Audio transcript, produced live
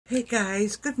Hey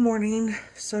guys, good morning.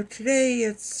 So today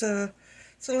it's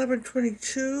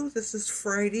 11:22. This is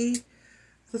Friday,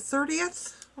 the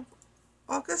 30th of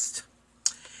August.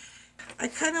 I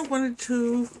kind of wanted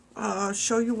to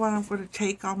show you what I'm going to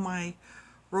take on my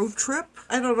road trip.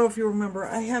 I don't know if you remember,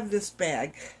 I have this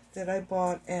bag that I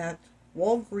bought at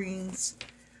Walgreens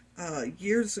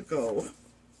years ago.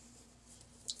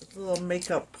 It's a little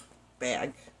makeup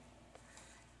bag.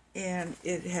 And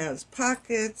it has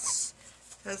pockets,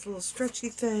 has little stretchy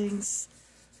things.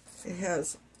 It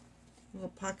has a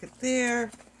little pocket there.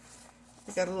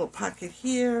 I got a little pocket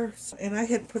here. And I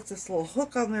had put this little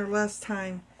hook on there last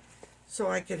time so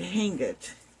I could hang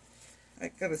it. I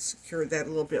gotta secure that a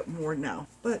little bit more now.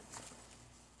 But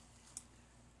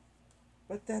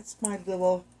that's my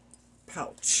little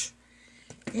pouch.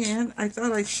 And I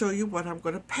thought I'd show you what I'm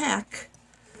going to pack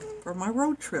for my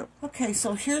road trip. Okay,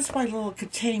 so here's my little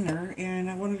container,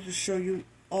 and I wanted to show you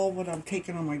all what I'm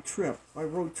taking on my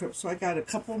road trip. So I got a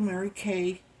couple Mary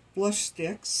Kay blush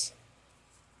sticks,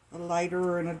 a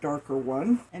lighter and a darker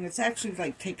one, and it's actually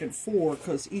like taking 4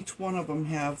 because each one of them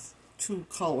have 2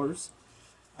 colors.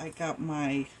 I got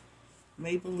my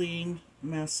Maybelline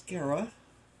mascara,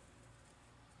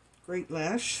 Great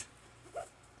Lash.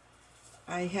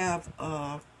 I have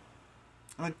a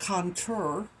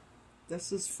contour.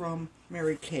 This is from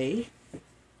Mary Kay.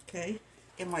 Okay.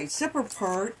 In my zipper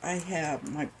part, I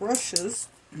have my brushes.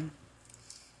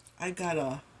 I got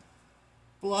a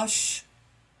blush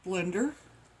blender.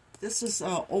 This is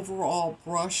an overall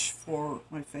brush for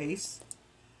my face.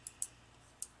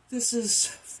 This is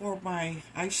for my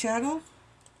eyeshadow,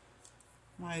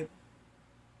 my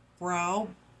brow,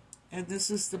 and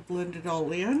this is to blend it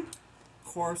all in. Of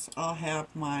course, I'll have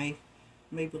my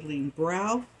Maybelline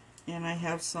brow, and I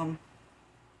have some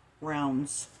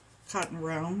rounds, cotton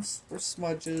rounds, or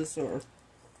smudges, or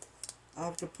I'll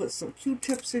have to put some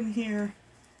Q-tips in here.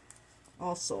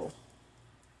 Also,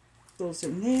 those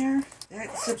in there.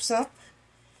 That zips up.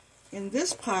 In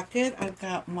this pocket, I've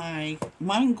got mine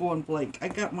going blank. I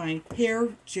got my hair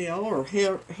gel or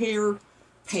hair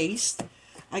paste.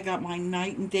 I got my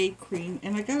night and day cream,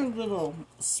 and I got a little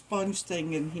sponge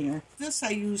thing in here. This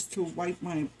I use to wipe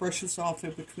my brushes off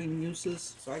in between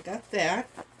uses. So I got that.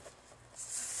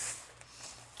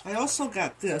 I also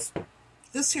got this.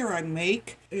 This here I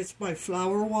make. It's my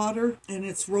flower water, and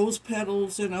it's rose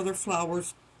petals and other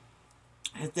flowers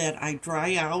that I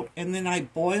dry out, and then I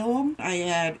boil them. I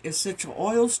add essential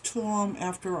oils to them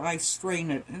after I strain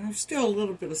it, and there's still a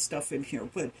little bit of stuff in here,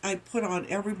 but I put on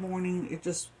every morning. It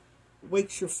just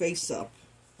wakes your face up.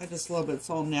 I just love it. It's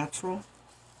all natural.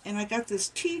 And I got this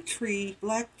tea tree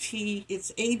black tea.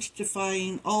 It's age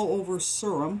defying all over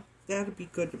serum. That'd be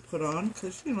good to put on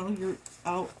because, you know, you're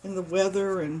out in the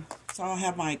weather. And so I'll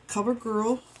have my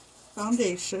CoverGirl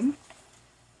foundation,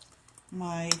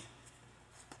 my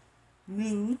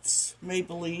nudes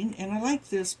Maybelline, and I like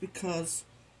this because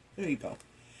there you go.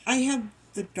 I have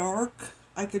the dark.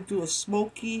 I could do a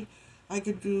smoky, I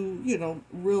could do, you know,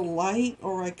 real light,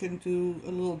 or I can do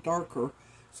a little darker.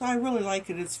 So I really like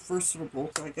it. It's versatile.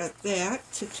 So I got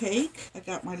that to take. I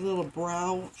got my little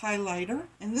brow highlighter.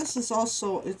 And this is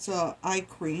also, it's a eye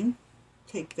cream.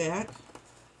 Take that.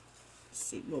 Let's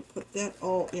see, we'll put that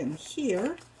all in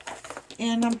here.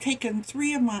 And I'm taking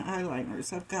 3 of my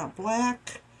eyeliners. I've got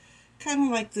black, kind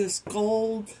of like this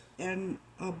gold, and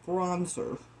a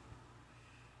bronzer.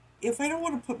 If I don't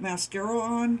want to put mascara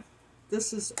on,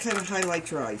 this is kind of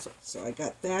highlight your eyes. So I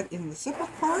got that in the zipper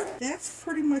part. That's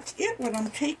pretty much it, what I'm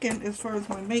taking as far as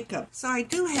my makeup. So I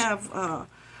do have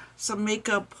some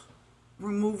makeup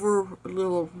remover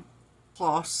little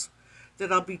cloths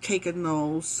that I'll be taking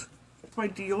those. My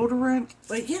deodorant.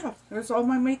 But yeah, there's all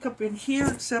my makeup in here,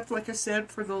 except, like I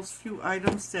said, for those few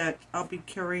items that I'll be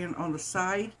carrying on the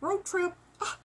side. Road trip.